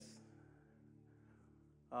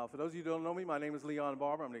For those of you who don't know me, my name is Leon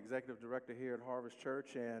Barber. I'm the executive director here at Harvest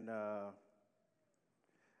Church, and I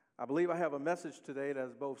believe I have a message today that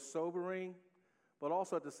is both sobering, but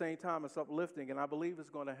also at the same time it's uplifting, and I believe it's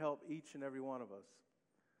going to help each and every one of us.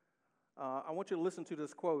 I want you to listen to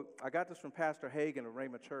this quote. I got this from Pastor Hagan of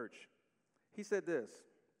Rhema Church. He said this: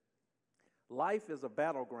 "Life is a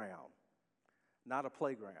battleground, not a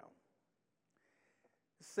playground.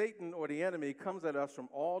 Satan, or the enemy, comes at us from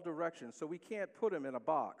all directions, so we can't put him in a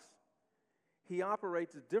box. He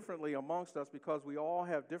operates differently amongst us because we all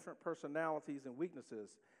have different personalities and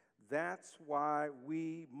weaknesses. That's why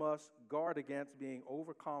we must guard against being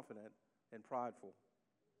overconfident and prideful.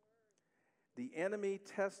 The enemy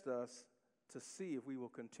tests us to see if we will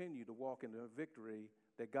continue to walk in the victory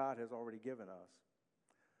that God has already given us."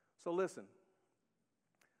 So listen,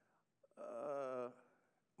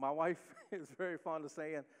 my wife is very fond of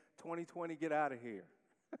saying, 2020, get out of here.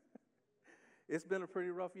 It's been a pretty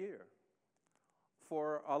rough year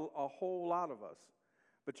for a whole lot of us.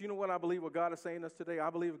 But you know what I believe what God is saying to us today? I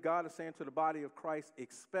believe God is saying to the body of Christ,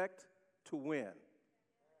 expect to win.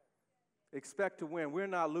 Expect to win. We're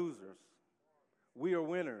not losers. We are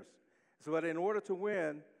winners. So that in order to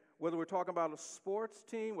win, whether we're talking about a sports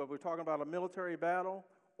team, whether we're talking about a military battle,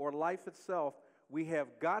 or life itself, we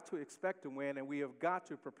have got to expect to win, and we have got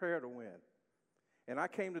to prepare to win. And I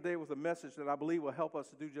came today with a message that I believe will help us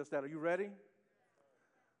to do just that. Are you ready?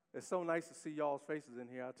 It's so nice to see y'all's faces in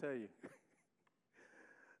here, I'll tell you.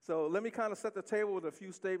 So let me kind of set the table with a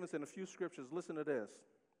few statements and a few scriptures. Listen to this.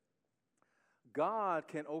 God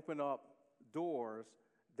can open up doors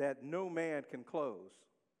that no man can close.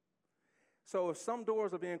 So if some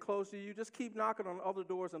doors are being closed to you, just keep knocking on other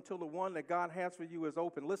doors until the one that God has for you is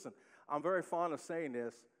open. Listen, I'm very fond of saying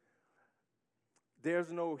this.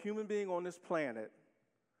 There's no human being on this planet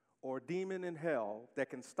or demon in hell that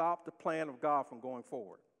can stop the plan of God from going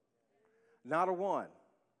forward. Not a one.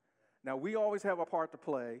 Now, we always have a part to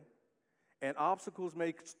play, and obstacles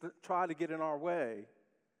may try to get in our way,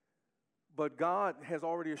 but God has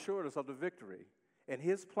already assured us of the victory, and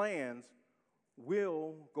his plans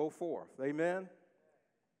will go forth. Amen?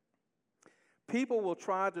 People will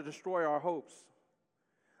try to destroy our hopes.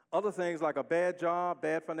 Other things like a bad job,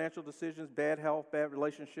 bad financial decisions, bad health, bad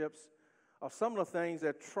relationships are some of the things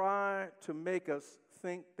that try to make us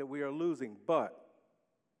think that we are losing. But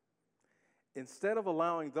instead of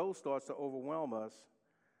allowing those thoughts to overwhelm us,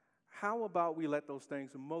 how about we let those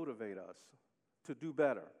things motivate us to do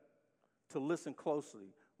better, to listen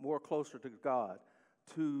closely, more closer to God,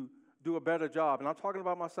 to do a better job, and I'm talking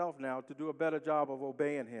about myself now, to do a better job of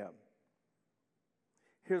obeying him.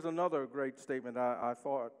 Here's another great statement I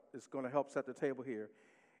thought is going to help set the table here.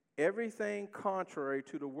 Everything contrary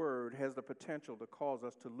to the word has the potential to cause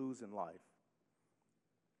us to lose in life.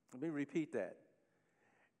 Let me repeat that.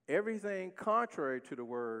 Everything contrary to the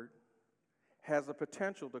word has the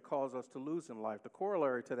potential to cause us to lose in life. The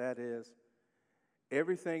corollary to that is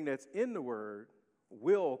everything that's in the word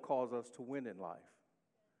will cause us to win in life.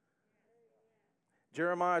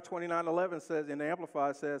 Jeremiah 29:11 says, in the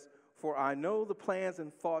Amplified says, "For I know the plans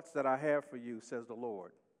and thoughts that I have for you, says the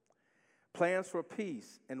Lord. Plans for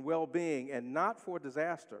peace and well-being and not for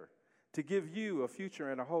disaster, to give you a future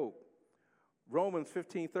and a hope." Romans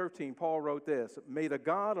 15:13, Paul wrote this: "May the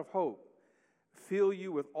God of hope fill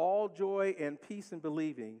you with all joy and peace in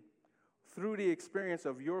believing, through the experience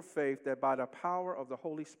of your faith, that by the power of the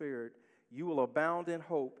Holy Spirit you will abound in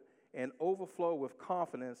hope and overflow with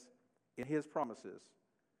confidence in his promises."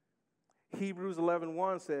 Hebrews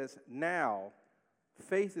 11:1 says, "Now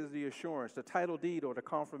faith is the assurance, the title deed or the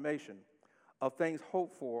confirmation of things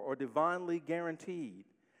hoped for or divinely guaranteed,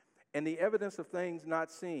 and the evidence of things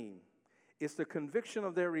not seen. It's the conviction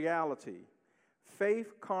of their reality.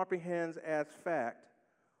 Faith comprehends as fact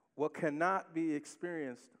what cannot be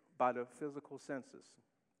experienced by the physical senses."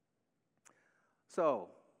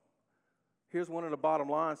 So, here's one of the bottom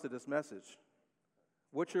lines to this message.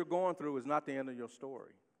 What you're going through is not the end of your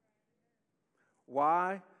story.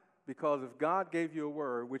 Why? Because if God gave you a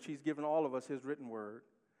word, which he's given all of us his written word,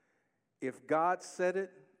 if God said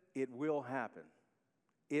it, it will happen.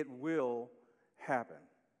 It will happen.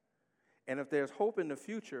 And if there's hope in the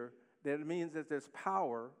future, then it means that there's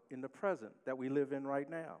power in the present that we live in right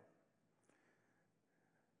now.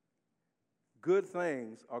 Good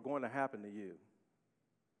things are going to happen to you.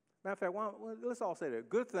 Matter of fact, let's all say that.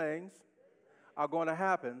 Good things are going to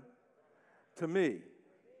happen to me.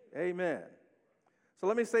 Amen. So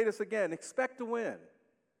let me say this again. Expect to win.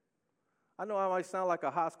 I know I might sound like a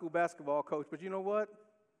high school basketball coach, but you know what?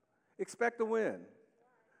 Expect to win.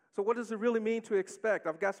 So what does it really mean to expect?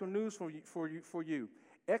 I've got some news for you.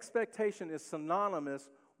 Expectation is synonymous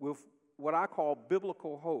with what I call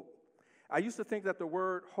biblical hope. I used to think that the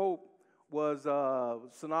word hope was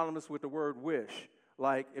synonymous with the word wish.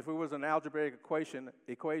 Like if it was an algebraic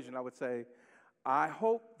equation, I would say, I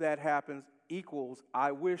hope that happens equals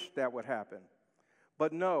I wish that would happen.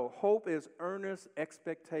 But no, hope is earnest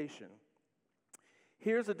expectation.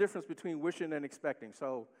 Here's the difference between wishing and expecting.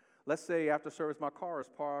 So let's say after service, my car is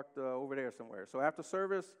parked over there somewhere. So after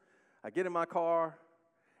service, I get in my car,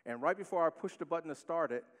 and right before I push the button to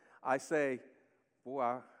start it, I say,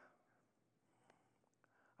 boy,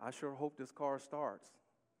 I sure hope this car starts.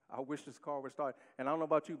 I wish this car would start. And I don't know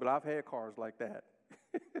about you, but I've had cars like that,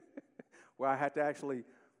 where I had to actually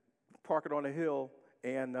park it on a hill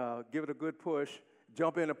and give it a good push,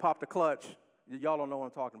 jump in and pop the clutch. Y'all don't know what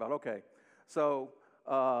I'm talking about. Okay. So,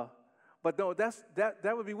 but no,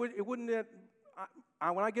 that would be, it wouldn't,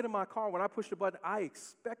 when I get in my car, when I push the button, I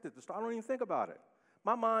expect it to start. I don't even think about it.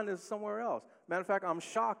 My mind is somewhere else. Matter of fact, I'm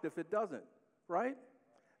shocked if it doesn't, right?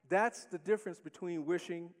 That's the difference between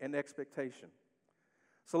wishing and expectation.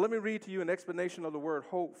 So let me read to you an explanation of the word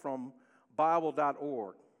hope from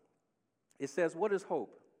Bible.org. It says, what is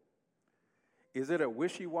hope? Is it a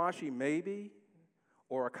wishy-washy maybe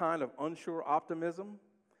or a kind of unsure optimism?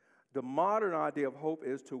 The modern idea of hope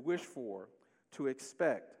is to wish for, to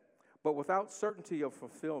expect, but without certainty of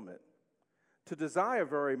fulfillment. To desire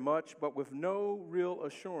very much, but with no real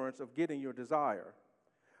assurance of getting your desire.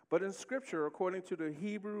 But in Scripture, according to the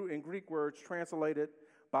Hebrew and Greek words translated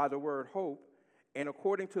by the word hope, and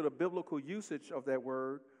according to the biblical usage of that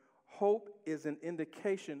word, hope is an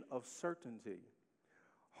indication of certainty.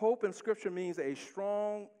 Hope in Scripture means a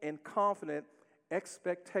strong and confident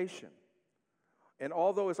expectation. And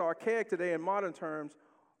although it's archaic today in modern terms,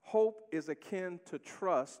 hope is akin to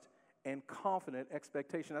trust and confident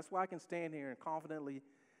expectation. That's why I can stand here and confidently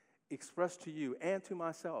express to you and to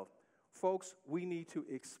myself, folks, we need to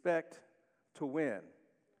expect to win.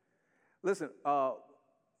 Listen,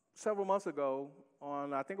 several months ago,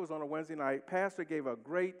 I think it was on a Wednesday night, Pastor gave a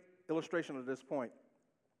great illustration of this point.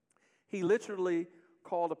 He literally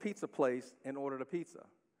called a pizza place and ordered a pizza.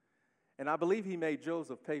 And I believe he made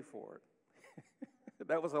Joseph pay for it.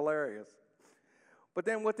 That was hilarious. But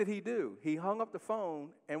then what did he do? He hung up the phone,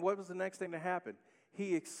 and what was the next thing to happen?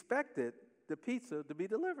 He expected the pizza to be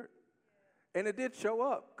delivered. And it did show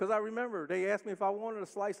up, because I remember they asked me if I wanted a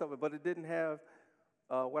slice of it, but it didn't have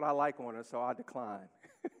what I like on it, so I declined.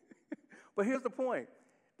 But here's the point.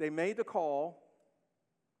 They made the call.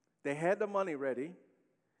 They had the money ready.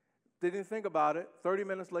 They didn't think about it. 30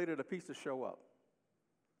 minutes later, the pizza show up.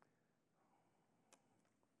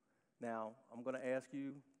 Now, I'm going to ask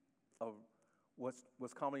you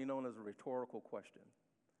what's commonly known as a rhetorical question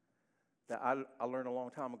that I learned a long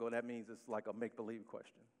time ago. That means it's like a make-believe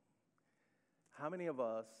question. How many of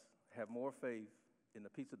us have more faith in the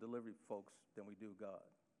pizza delivery folks than we do God?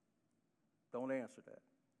 Don't answer that.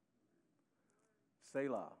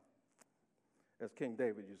 Selah, as King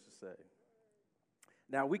David used to say.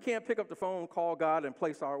 Now, we can't pick up the phone, call God, and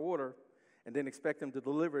place our order and then expect him to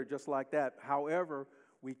deliver it just like that. However,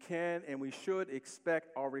 we can and we should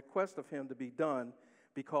expect our request of him to be done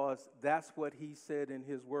because that's what he said in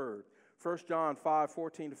his word. 1 John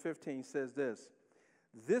 5:14-15 says this.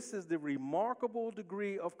 This is the remarkable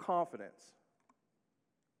degree of confidence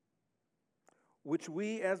which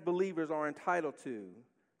we as believers are entitled to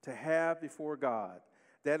have before God,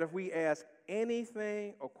 that if we ask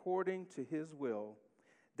anything according to his will,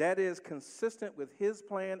 that is consistent with his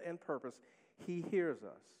plan and purpose, he hears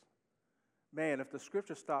us. Man, if the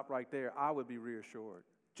scripture stopped right there, I would be reassured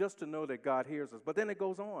just to know that God hears us. But then it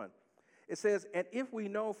goes on. It says, and if we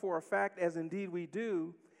know for a fact, as indeed we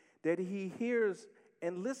do, that he hears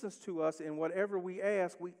and listens to us in whatever we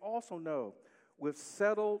ask, we also know with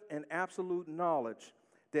settled and absolute knowledge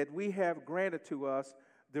that we have granted to us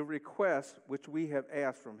the request which we have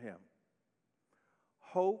asked from him.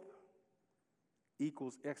 Hope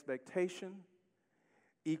equals expectation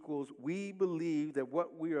equals we believe that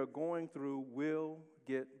what we are going through will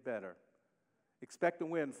get better. Expect to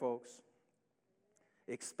win, folks.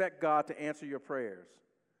 Expect God to answer your prayers.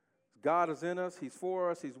 God is in us. He's for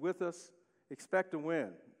us. He's with us. Expect to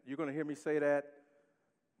win. You're going to hear me say that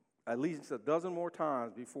at least a dozen more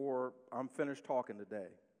times before I'm finished talking today.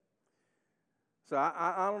 So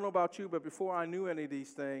I don't know about you, but before I knew any of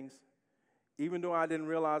these things, even though I didn't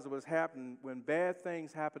realize it was happening, when bad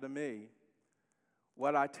things happened to me,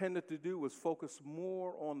 what I tended to do was focus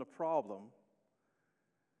more on the problem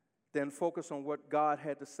than focus on what God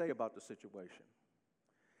had to say about the situation.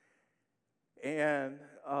 And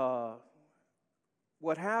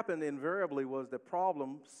what happened invariably was the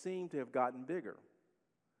problem seemed to have gotten bigger.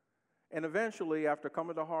 And eventually, after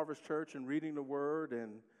coming to Harvest Church and reading the Word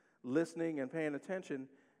and listening and paying attention,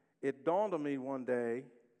 it dawned on me one day,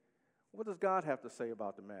 what does God have to say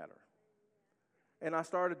about the matter? And I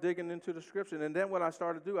started digging into the Scripture. And then what I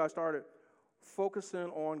started to do, I started focusing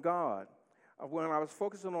on God. When I was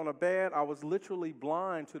focusing on the bad, I was literally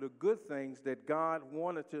blind to the good things that God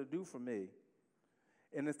wanted to do for me.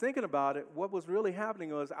 And in thinking about it, what was really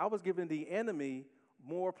happening was I was giving the enemy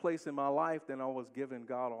more place in my life than I was giving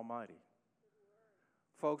God Almighty.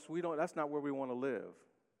 Folks, that's not where we want to live.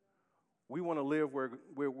 We want to live where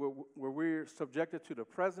we're subjected to the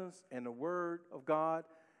presence and the Word of God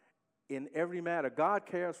in every matter. God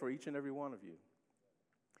cares for each and every one of you.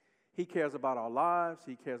 He cares about our lives.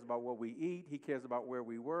 He cares about what we eat. He cares about where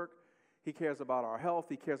we work. He cares about our health.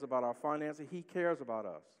 He cares about our finances. He cares about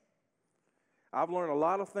us. I've learned a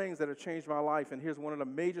lot of things that have changed my life, and here's one of the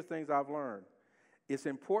major things I've learned. It's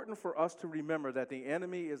important for us to remember that the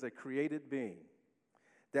enemy is a created being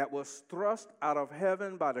that was thrust out of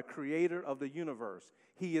heaven by the creator of the universe.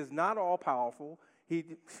 He is not all-powerful.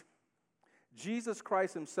 Jesus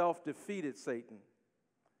Christ himself defeated Satan.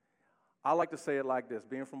 I like to say it like this,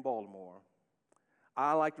 being from Baltimore.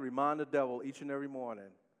 I like to remind the devil each and every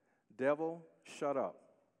morning, devil, shut up.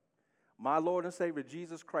 My Lord and Savior,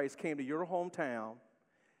 Jesus Christ, came to your hometown,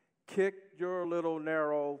 kicked your little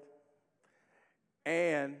narrow,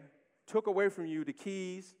 and took away from you the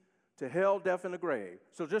keys to hell, death, and the grave.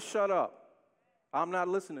 So just shut up. I'm not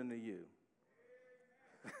listening to you.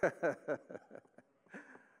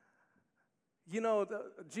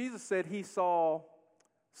 Jesus said he saw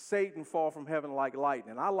Satan fall from heaven like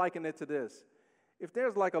lightning. I liken it to this. If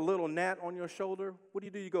there's like a little gnat on your shoulder, what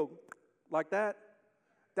do? You go like that?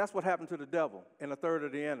 That's what happened to the devil and a third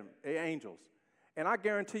of the angels. And I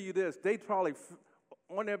guarantee you this, they probably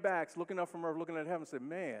on their backs, looking up from earth, looking at heaven, said,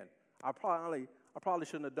 man, I probably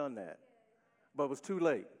shouldn't have done that. But it was too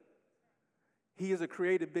late. He is a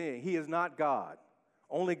created being. He is not God.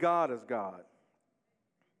 Only God is God.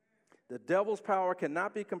 The devil's power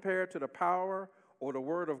cannot be compared to the power or the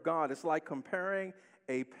word of God. It's like comparing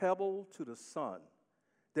a pebble to the sun.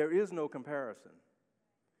 There is no comparison.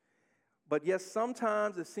 But yes,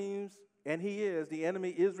 sometimes it seems, and the enemy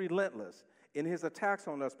is relentless in his attacks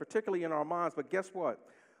on us, particularly in our minds. But guess what?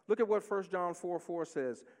 Look at what 1 John 4:4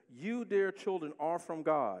 says. You, dear children, are from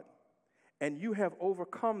God, and you have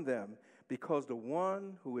overcome them because the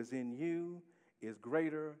one who is in you is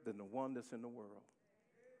greater than the one that's in the world.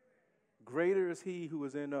 Greater is he who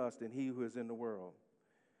is in us than he who is in the world.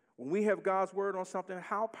 When we have God's word on something,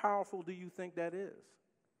 how powerful do you think that is?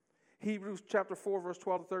 Hebrews chapter 4, verse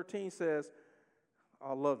 12 to 13 says,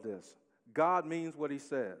 I love this. God means what he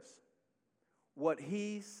says. What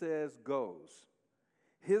he says goes.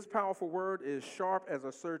 His powerful word is sharp as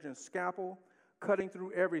a surgeon's scalpel, cutting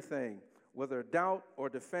through everything, whether doubt or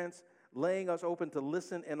defense, laying us open to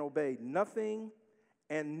listen and obey. Nothing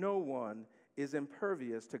and no one is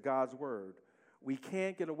impervious to God's word. We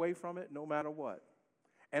can't get away from it no matter what.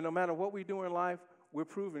 And no matter what we do in life, we're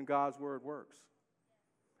proving God's word works.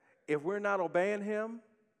 If we're not obeying him,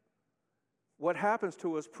 what happens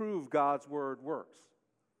to us proves God's word works.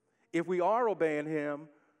 If we are obeying him,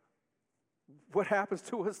 what happens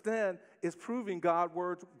to us then is proving God's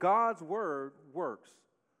word works.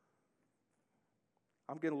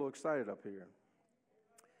 I'm getting a little excited up here.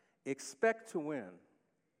 Expect to win.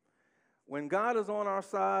 When God is on our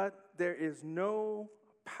side, there is no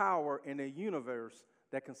power in the universe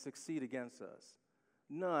that can succeed against us.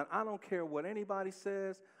 None. I don't care what anybody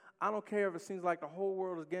says. I don't care if it seems like the whole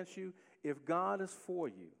world is against you. If God is for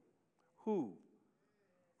you, who?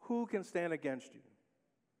 Who can stand against you?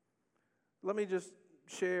 Let me just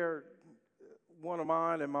share one of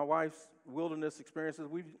mine and my wife's wilderness experiences.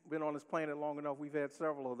 We've been on this planet long enough. We've had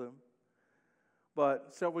several of them.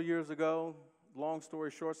 But several years ago, long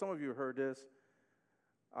story short, some of you have heard this,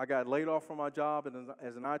 I got laid off from my job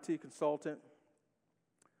as an IT consultant.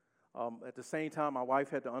 At the same time, my wife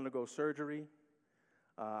had to undergo surgery.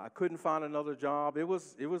 I couldn't find another job. It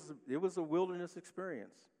was a wilderness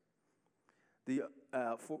experience.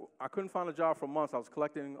 I couldn't find a job for months. I was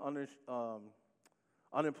collecting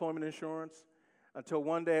unemployment insurance until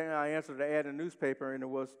one day I answered the ad in the newspaper, and it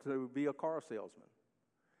was to be a car salesman.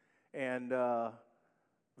 And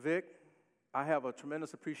Vic, I have a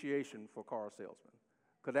tremendous appreciation for car salesmen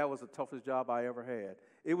because that was the toughest job I ever had.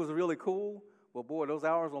 It was really cool, but boy, those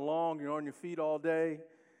hours are long. You're on your feet all day,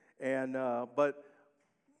 and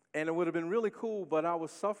it would have been really cool, but I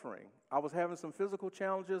was suffering. I was having some physical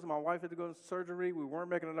challenges. My wife had to go to surgery. We weren't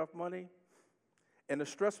making enough money, and the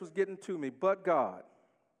stress was getting to me. But God.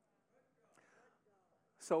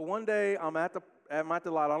 So one day I'm at at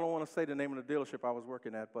the lot. I don't want to say the name of the dealership I was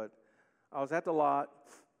working at, but I was at the lot,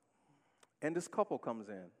 and this couple comes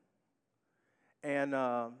in. And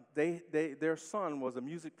their son was a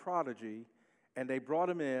music prodigy, and they brought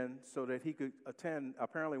him in so that he could attend.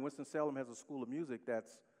 Apparently, Winston-Salem has a school of music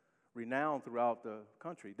that's renowned throughout the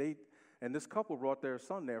country. And this couple brought their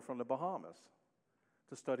son there from the Bahamas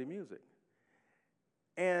to study music.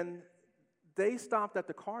 And they stopped at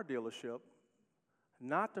the car dealership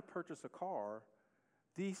not to purchase a car.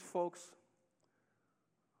 These folks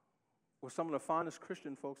were some of the finest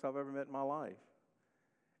Christian folks I've ever met in my life.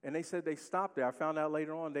 And they said they stopped there. I found out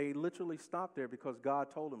later on they literally stopped there because God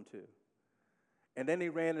told them to. And then they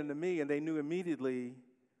ran into me, and they knew immediately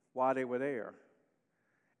why they were there.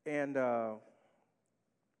 And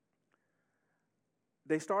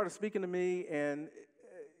they started speaking to me, and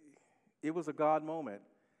it was a God moment.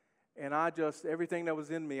 And everything that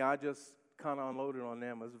was in me, I just kind of unloaded on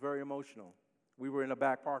them. It was very emotional. We were in the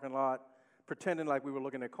back parking lot, pretending like we were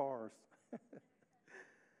looking at cars.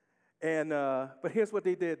 But here's what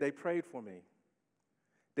they did. They prayed for me.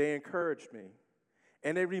 They encouraged me.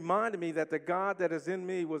 And they reminded me that the God that is in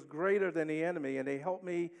me was greater than the enemy, and they helped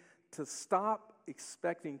me to stop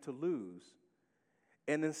expecting to lose.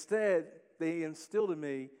 And instead, they instilled in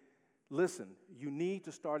me, listen, you need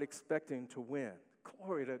to start expecting to win.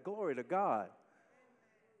 Glory to God.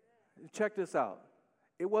 Check this out.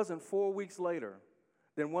 It wasn't 4 weeks later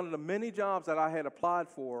than one of the many jobs that I had applied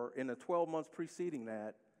for in the 12 months preceding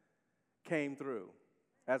that came through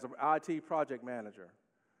as an IT project manager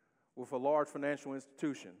with a large financial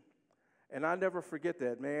institution. And I never forget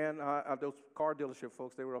that, man. Those car dealership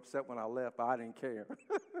folks, they were upset when I left, but I didn't care.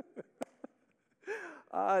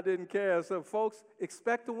 I didn't care. So, folks,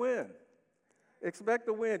 expect to win. Expect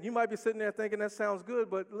to win. You might be sitting there thinking that sounds good,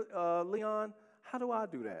 but, Leon, how do I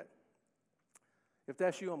do that? If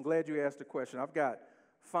that's you, I'm glad you asked the question. I've got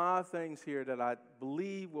 5 things here that I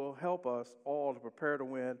believe will help us all to prepare to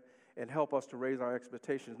win and help us to raise our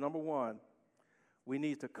expectations. Number 1, we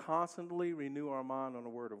need to constantly renew our mind on the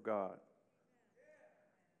Word of God.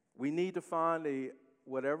 We need to find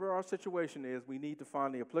whatever our situation is, we need to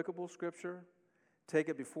find the applicable Scripture, take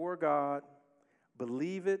it before God,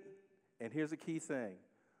 believe it, and here's the key thing.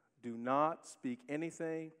 Do not speak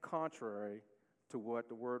anything contrary to what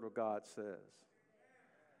the Word of God says.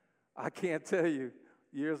 I can't tell you,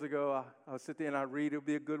 years ago, I would sit there and I'd read, it'll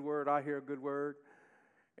be a good word, I hear a good word,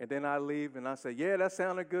 and then I leave and I say, yeah, that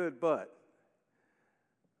sounded good, but.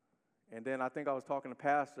 And then I think I was talking to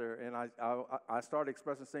Pastor, and I started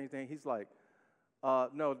expressing the same thing. He's like,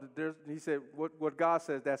 no, he said, what God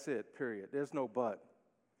says, that's it, period. There's no but.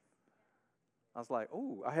 I was like,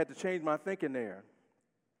 oh, I had to change my thinking there.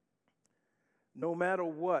 No matter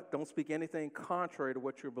what, don't speak anything contrary to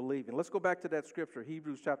what you're believing. Let's go back to that scripture,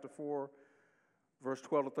 Hebrews chapter 4, verse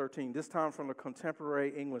 12 to 13, this time from the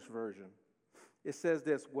Contemporary English Version. It says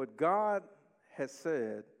this, what God has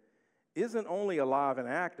said isn't only alive and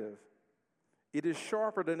active, it is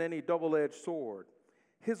sharper than any double-edged sword.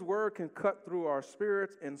 His word can cut through our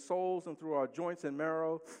spirits and souls and through our joints and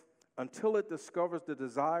marrow until it discovers the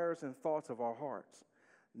desires and thoughts of our hearts.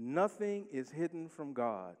 Nothing is hidden from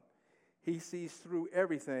God. He sees through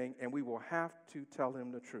everything, and we will have to tell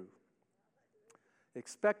him the truth.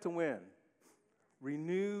 Expect to win.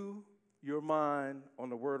 Renew your mind on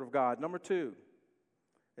the Word of God. Number 2,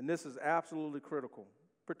 and this is absolutely critical,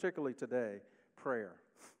 particularly today, prayer.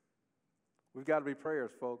 We've got to be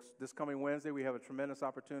prayers, folks. This coming Wednesday, we have a tremendous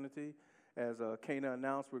opportunity. As Kana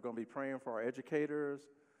announced, we're going to be praying for our educators,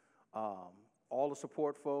 all the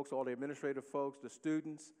support folks, all the administrative folks, the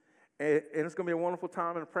students. And it's going to be a wonderful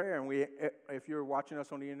time in prayer. And if you're watching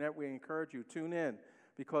us on the internet, we encourage you, tune in,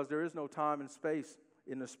 because there is no time and space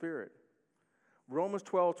in the Spirit. Romans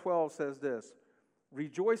 12:12 says this,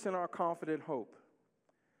 rejoice in our confident hope.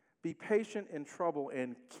 Be patient in trouble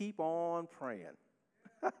and keep on praying.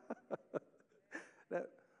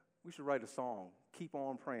 We should write a song, keep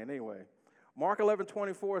on praying. Anyway, Mark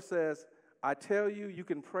 11:24 says, I tell you, you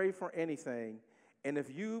can pray for anything, and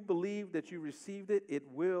if you believe that you received it, it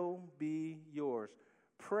will be yours.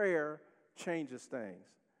 Prayer changes things.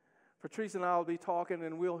 Patrice and I will be talking,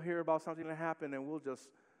 and we'll hear about something that happened, and we'll just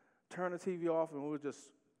turn the TV off, and we'll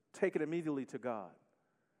just take it immediately to God.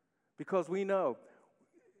 Because we know,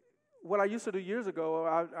 what I used to do years ago,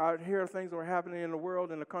 I'd hear things that were happening in the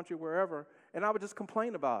world, in the country, wherever, and I would just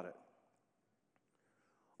complain about it.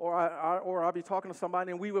 Or I'd be talking to somebody,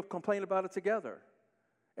 and we would complain about it together.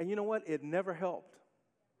 And you know what? It never helped.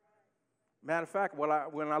 Matter of fact, when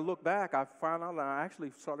I look back, I found out that I actually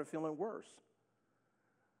started feeling worse.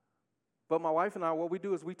 But my wife and I, what we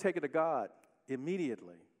do is we take it to God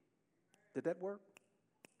immediately. Did that work?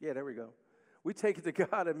 Yeah, there we go. We take it to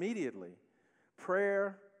God immediately.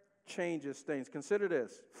 Prayer changes things. Consider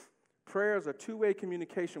this. Prayer is a two-way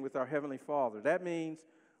communication with our Heavenly Father. That means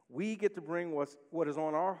we get to bring what is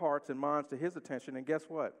on our hearts and minds to His attention, and guess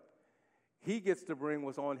what? He gets to bring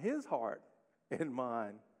what's on His heart and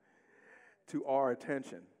mind to our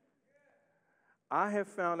attention. I have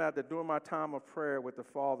found out that during my time of prayer with the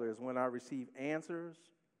Father is when I receive answers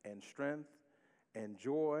and strength and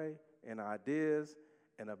joy and ideas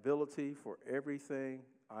and ability for everything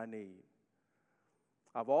I need.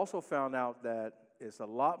 I've also found out that it's a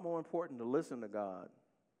lot more important to listen to God.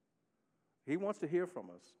 He wants to hear from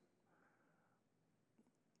us.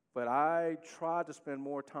 But I try to spend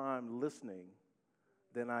more time listening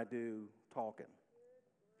than I do talking.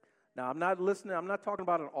 Now, I'm not talking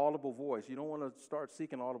about an audible voice. You don't want to start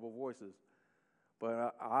seeking audible voices.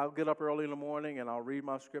 But I'll get up early in the morning and I'll read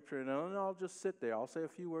my scripture and then I'll just sit there. I'll say a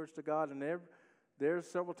few words to God, and there's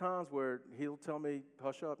several times where He'll tell me,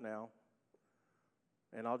 hush up now.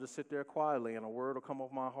 And I'll just sit there quietly and a word will come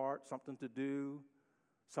off my heart, something to do,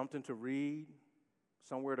 something to read,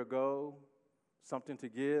 somewhere to go, something to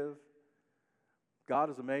give. God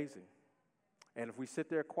is amazing. And if we sit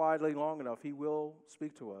there quietly long enough, He will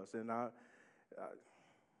speak to us. And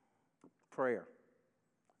prayer,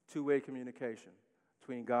 two-way communication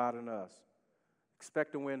between God and us.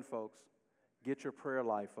 Expect to win, folks. Get your prayer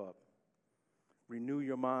life up. Renew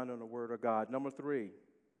your mind on the Word of God. Number 3,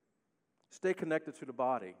 stay connected to the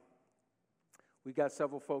body. We got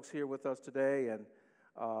several folks here with us today, and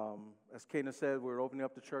as Kena said, we're opening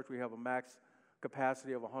up the church. We have a max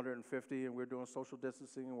capacity of 150, and we're doing social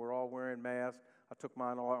distancing, and we're all wearing masks. I took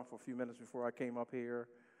mine off for a few minutes before I came up here.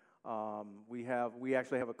 We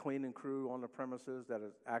actually have a cleaning crew on the premises that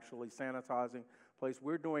is actually sanitizing place.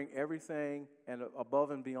 We're doing everything and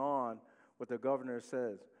above and beyond what the governor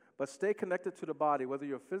says. But stay connected to the body, whether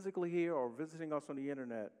you're physically here or visiting us on the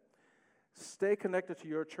internet. Stay connected to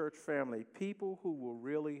your church family, people who will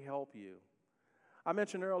really help you. I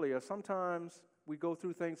mentioned earlier, sometimes we go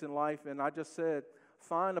through things in life, and I just said,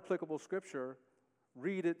 find applicable scripture,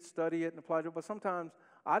 read it, study it, and apply it. But sometimes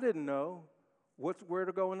I didn't know where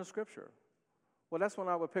to go in the scripture. Well, that's when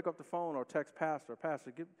I would pick up the phone or text Pastor,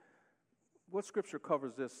 what scripture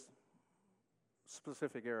covers this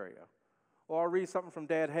specific area? Or I'll read something from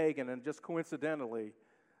Dad Hagin, and just coincidentally,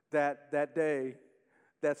 that day,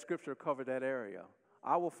 that scripture covered that area.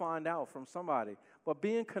 I will find out from somebody. But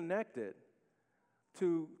being connected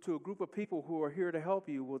to a group of people who are here to help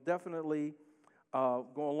you will definitely go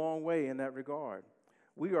a long way in that regard.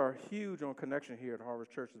 We are huge on connection here at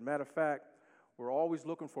Harvest Church. As a matter of fact, we're always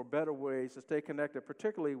looking for better ways to stay connected,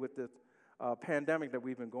 particularly with the pandemic that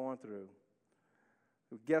we've been going through.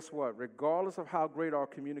 Guess what? Regardless of how great our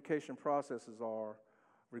communication processes are,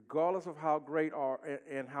 regardless of how great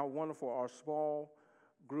and how wonderful our small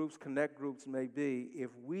groups, connect groups may be, if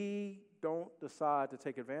we don't decide to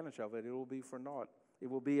take advantage of it, it will be for naught. It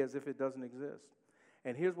will be as if it doesn't exist.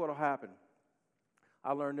 And here's what will happen.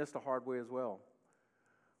 I learned this the hard way as well.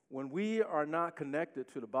 When we are not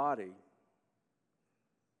connected to the body,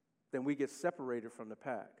 then we get separated from the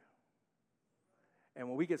pack. And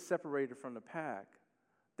when we get separated from the pack,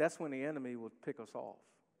 that's when the enemy will pick us off.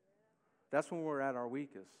 That's when we're at our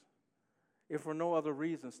weakest. If for no other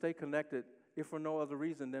reason, stay connected, if for no other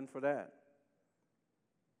reason than for that.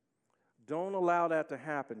 Don't allow that to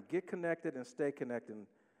happen. Get connected and stay connected.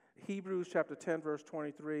 Hebrews chapter 10, verse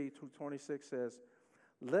 23 to 26 says,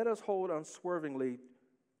 "Let us hold unswervingly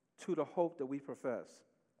to the hope that we profess,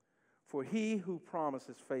 for He who promised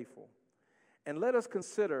is faithful. And let us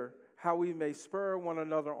consider how we may spur one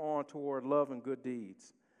another on toward love and good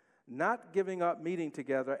deeds, not giving up meeting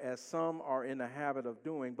together as some are in the habit of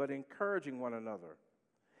doing, but encouraging one another,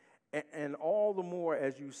 and all the more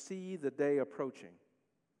as you see the day approaching."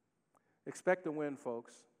 Expect to win,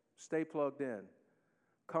 folks. Stay plugged in.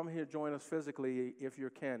 Come here, join us physically if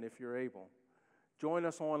you can, if you're able. Join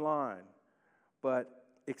us online. But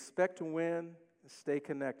expect to win, stay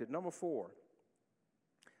connected. Number 4,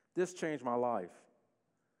 this changed my life.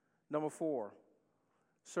 Number 4,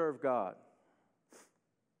 serve God.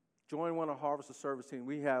 Join one of Harvest's service team.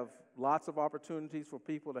 We have lots of opportunities for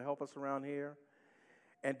people to help us around here.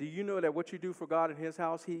 And do you know that what you do for God in His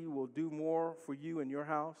house, He will do more for you in your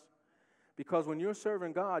house? Because when you're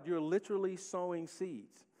serving God, you're literally sowing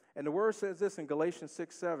seeds. And the Word says this in Galatians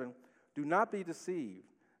 6:7, "Do not be deceived.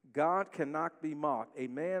 God cannot be mocked. A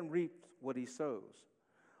man reaps what he sows."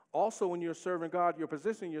 Also, when you're serving God, you're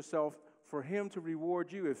positioning yourself for Him to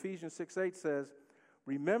reward you. Ephesians 6:8 says,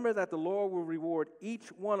 "Remember that the Lord will reward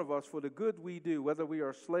each one of us for the good we do, whether we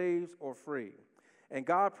are slaves or free." And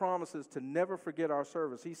God promises to never forget our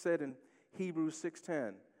service. He said in Hebrews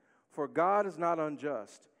 6:10, "For God is not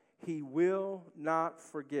unjust. He will not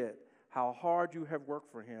forget how hard you have worked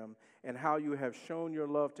for him and how you have shown your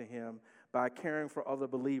love to him by caring for other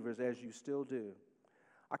believers as you still do."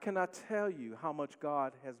 I cannot tell you how much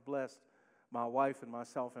God has blessed my wife and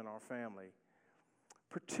myself and our family,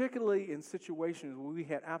 particularly in situations where we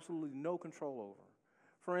had absolutely no control over.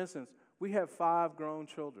 For instance, we have 5 grown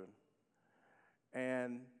children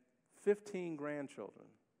and 15 grandchildren.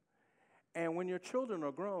 And when your children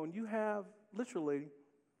are grown, you have literally,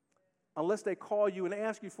 unless they call you and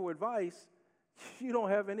ask you for advice, you don't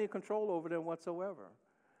have any control over them whatsoever.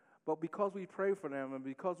 But because we pray for them and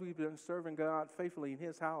because we've been serving God faithfully in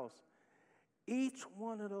his house, each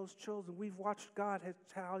one of those children, we've watched God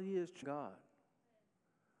how he is God.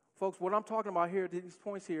 Folks, what I'm talking about here, these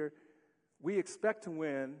points here, we expect to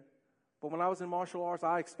win, but when I was in martial arts,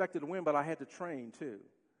 I expected to win, but I had to train too.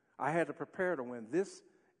 I had to prepare to win. This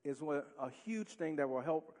is a huge thing that will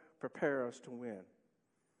help prepare us to win.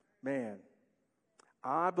 Man,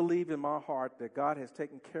 I believe in my heart that God has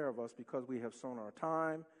taken care of us because we have sown our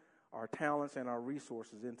time, our talents, and our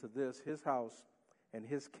resources into this, his house, and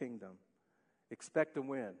his kingdom. Expect to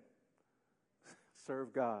win.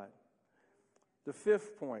 Serve God. The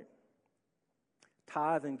 5th point,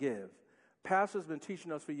 tithe and give. Pastor's been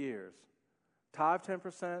teaching us for years. Tithe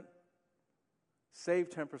 10%, save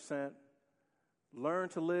 10%, learn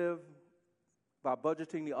to live by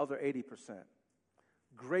budgeting the other 80%.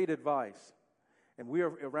 Great advice. And we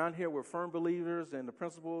are around here, we're firm believers in the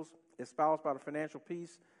principles espoused by the financial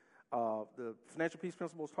peace. The financial peace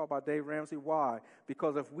principles taught by Dave Ramsey. Why?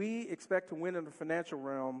 Because if we expect to win in the financial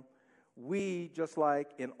realm, we, just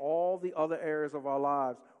like in all the other areas of our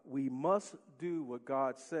lives, we must do what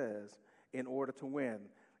God says in order to win.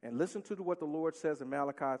 And listen to what the Lord says in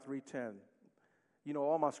Malachi 3:10. You know,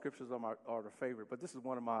 all my scriptures are the favorite, but this is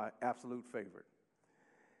one of my absolute favorite.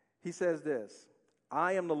 He says this,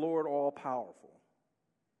 "I am the Lord all-powerful."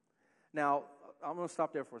 Now, I'm going to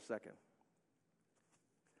stop there for a second.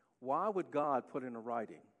 Why would God put in a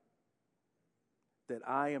writing that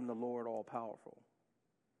I am the Lord all-powerful?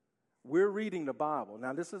 We're reading the Bible.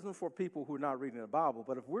 Now, this isn't for people who are not reading the Bible,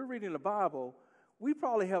 but if we're reading the Bible, we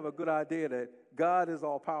probably have a good idea that God is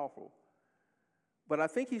all-powerful. But I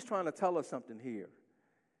think he's trying to tell us something here.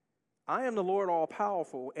 I am the Lord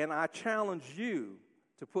all-powerful, and I challenge you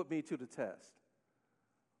to put me to the test.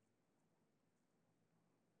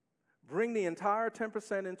 Bring the entire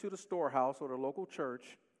 10% into the storehouse or the local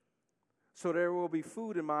church so there will be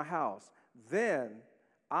food in my house. Then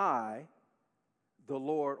I, the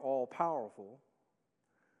Lord all-powerful,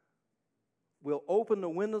 will open the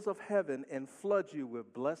windows of heaven and flood you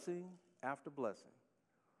with blessing after blessing.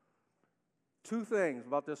 2 things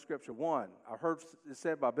about this scripture. One, I heard it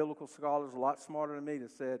said by biblical scholars a lot smarter than me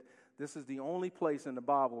that said this is the only place in the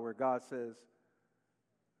Bible where God says,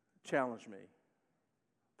 challenge me,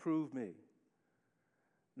 prove me.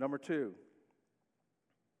 Number 2,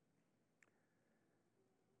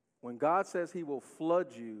 when God says he will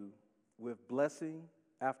flood you with blessing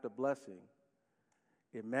after blessing,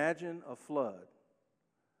 imagine a flood.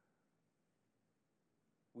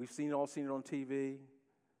 We've all seen it on TV.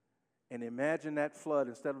 And imagine that flood,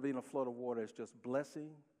 instead of being a flood of water, it's just blessing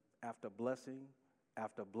after blessing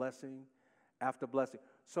after blessing after blessing.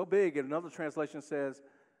 So big, and another translation says,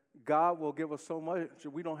 God will give us so much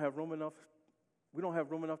we don't have room enough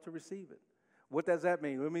to receive it. What does that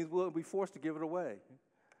mean? It means we'll be forced to give it away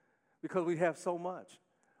because we have so much.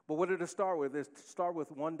 But what did it start with? It start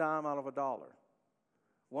with 1 dime out of $1,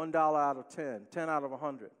 $1 out of 10, 10 out of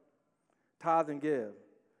 100. Tithe and give.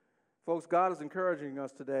 Folks, God is encouraging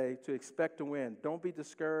us today to expect to win. Don't be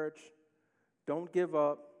discouraged. Don't give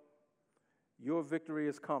up. Your victory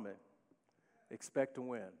is coming. Expect to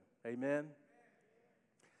win. Amen?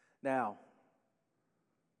 Now,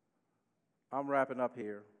 I'm wrapping up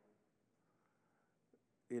here.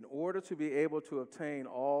 In order to be able to obtain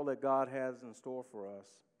all that God has in store for us,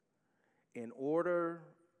 in order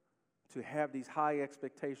to have these high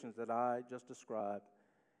expectations that I just described,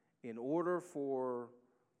 in order for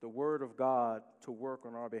the Word of God to work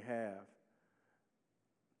on our behalf,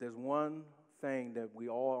 there's one thing that we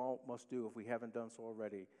all must do if we haven't done so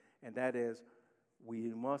already, and that is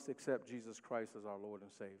we must accept Jesus Christ as our Lord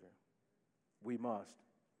and Savior. We must.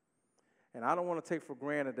 And I don't want to take for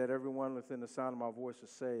granted that everyone within the sound of my voice is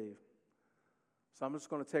saved. So I'm just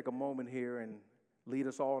going to take a moment here and lead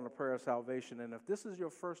us all in a prayer of salvation. And if this is your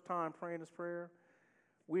first time praying this prayer,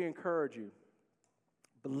 we encourage you.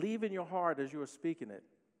 Believe in your heart as you are speaking it.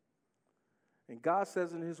 And God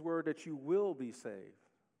says in his word that you will be saved.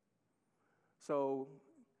 So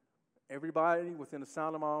everybody within the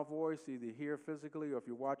sound of my own voice, either here physically or if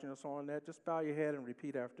you're watching us on that, just bow your head and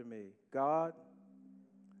repeat after me. God,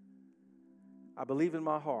 I believe in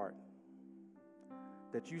my heart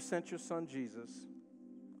that you sent your son Jesus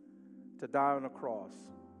to die on a cross,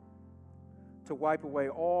 to wipe away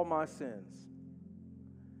all my sins.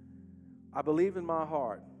 I believe in my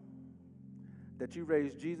heart that you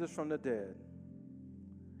raised Jesus from the dead.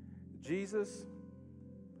 Jesus,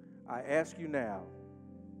 I ask you now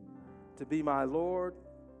to be my Lord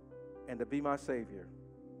and to be my Savior.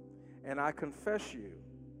 And I confess you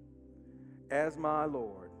as my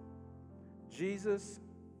Lord. Jesus,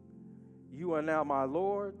 you are now my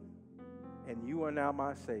Lord and you are now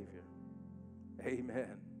my Savior.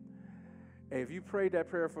 Amen. Hey, if you prayed that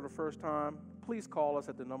prayer for the first time, please call us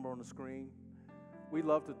at the number on the screen. We'd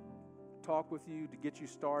love to talk with you to get you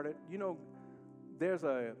started. You know, there's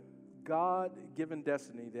a God-given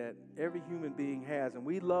destiny that every human being has, and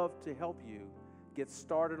we'd love to help you get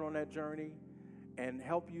started on that journey and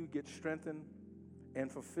help you get strengthened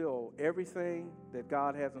and fulfill everything that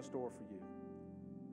God has in store for you.